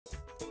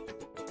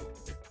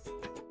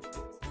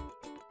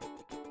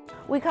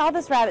We call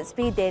this rabbit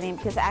speed dating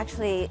because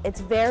actually it's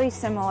very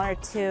similar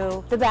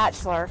to The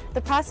Bachelor. The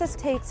process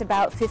takes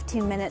about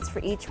 15 minutes for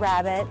each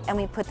rabbit, and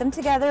we put them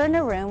together in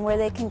a room where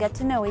they can get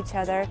to know each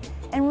other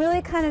and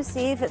really kind of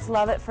see if it's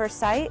love at first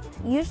sight.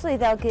 Usually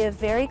they'll give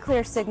very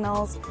clear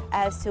signals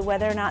as to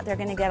whether or not they're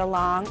going to get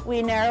along.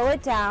 We narrow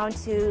it down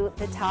to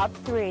the top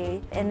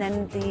 3, and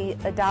then the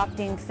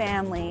adopting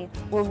family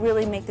will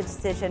really make the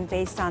decision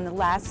based on the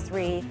last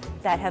 3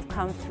 that have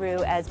come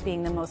through as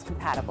being the most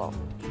compatible.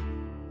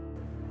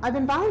 I've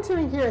been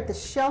volunteering here at the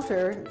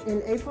shelter.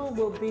 In April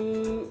will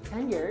be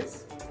 10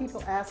 years.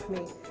 People ask me,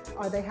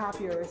 are they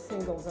happier as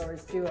singles or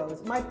as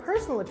duos? My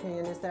personal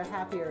opinion is they're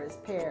happier as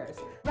pairs.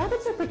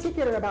 Rabbits are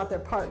particular about their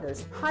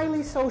partners,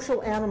 highly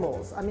social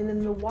animals. I mean,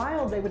 in the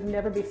wild, they would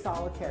never be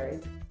solitary.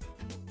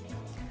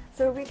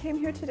 So we came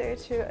here today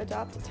to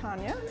adopt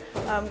Tanya.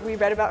 We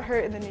read about her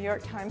in the New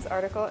York Times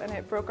article, and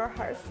it broke our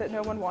hearts that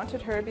no one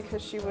wanted her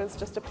because she was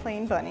just a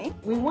plain bunny.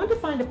 We wanted to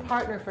find a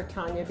partner for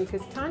Tanya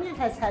because Tanya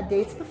has had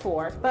dates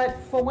before, but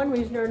for one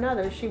reason or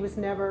another, she was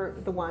never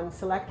the one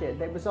selected.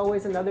 There was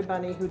always another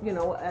bunny who,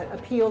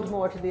 appealed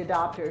more to the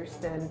adopters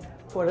than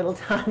poor little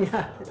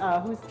Tanya,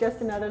 who's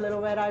just another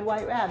little red-eyed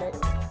white rabbit.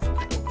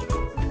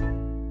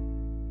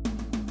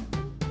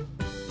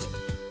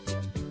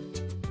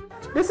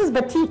 This is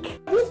Batik.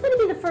 He's going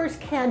to be the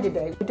first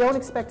candidate. We don't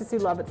expect to see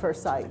love at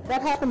first sight.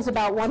 That happens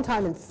about one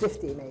time in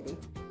 50, maybe.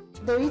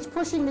 They're each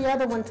pushing the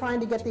other one, trying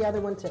to get the other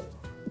one to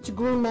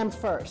groom them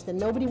first, and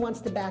nobody wants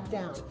to back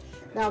down.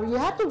 Now, you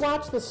have to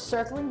watch this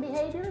circling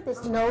behavior,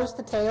 this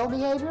nose-to-tail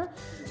behavior,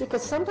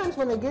 because sometimes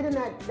when they get in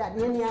that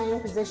yin-yang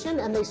position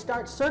and they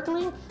start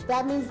circling,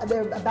 that means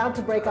they're about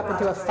to break up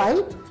into a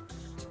fight.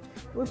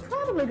 We're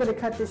probably going to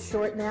cut this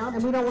short now,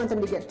 and we don't want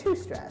them to get too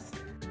stressed.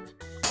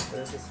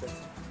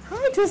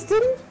 Hi,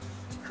 Tristan.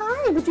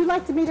 Hi, would you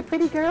like to meet a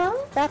pretty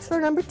girl?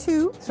 Bachelor number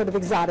 2, sort of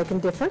exotic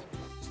and different.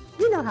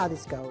 You know how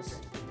this goes.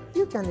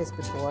 You've done this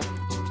before.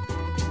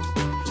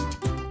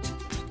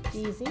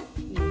 Easy,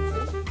 easy,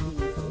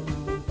 easy.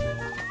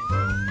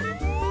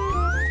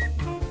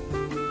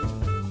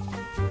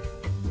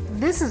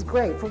 This is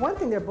great. For one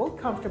thing, they're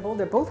both comfortable,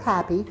 they're both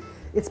happy.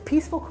 It's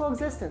peaceful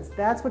coexistence.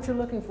 That's what you're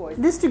looking for.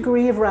 This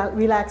degree of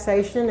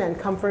relaxation and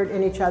comfort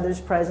in each other's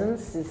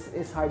presence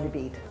is hard to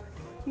beat.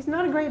 He's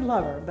not a great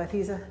lover, but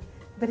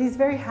he's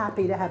very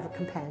happy to have a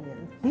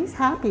companion. He's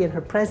happy in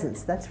her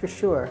presence, that's for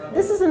sure.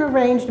 This is an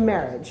arranged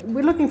marriage.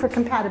 We're looking for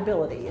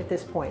compatibility at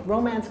this point.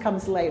 Romance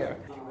comes later.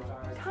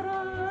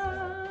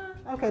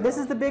 Ta-da! Okay, this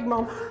is the big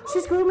moment.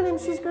 She's grooming him,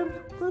 she's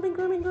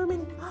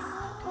grooming.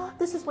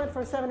 This just went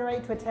from a 7 or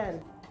 8 to a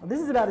 10. Well, this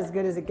is about as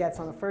good as it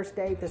gets on a first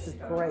date. This is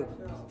great.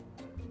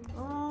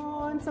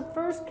 Oh, and it's a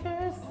first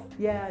kiss.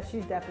 Yeah,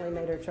 she's definitely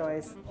made her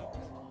choice.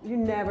 You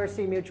never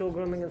see mutual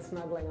grooming and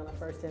snuggling on a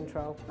first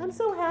intro. I'm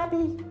so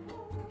happy.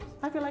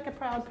 I feel like a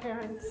proud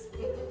parent.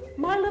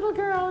 My little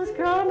girl is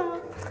grown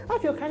up. I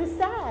feel kind of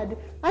sad.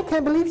 I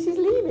can't believe she's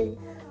leaving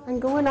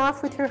and going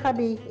off with her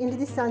hubby into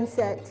the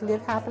sunset to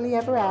live happily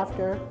ever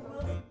after.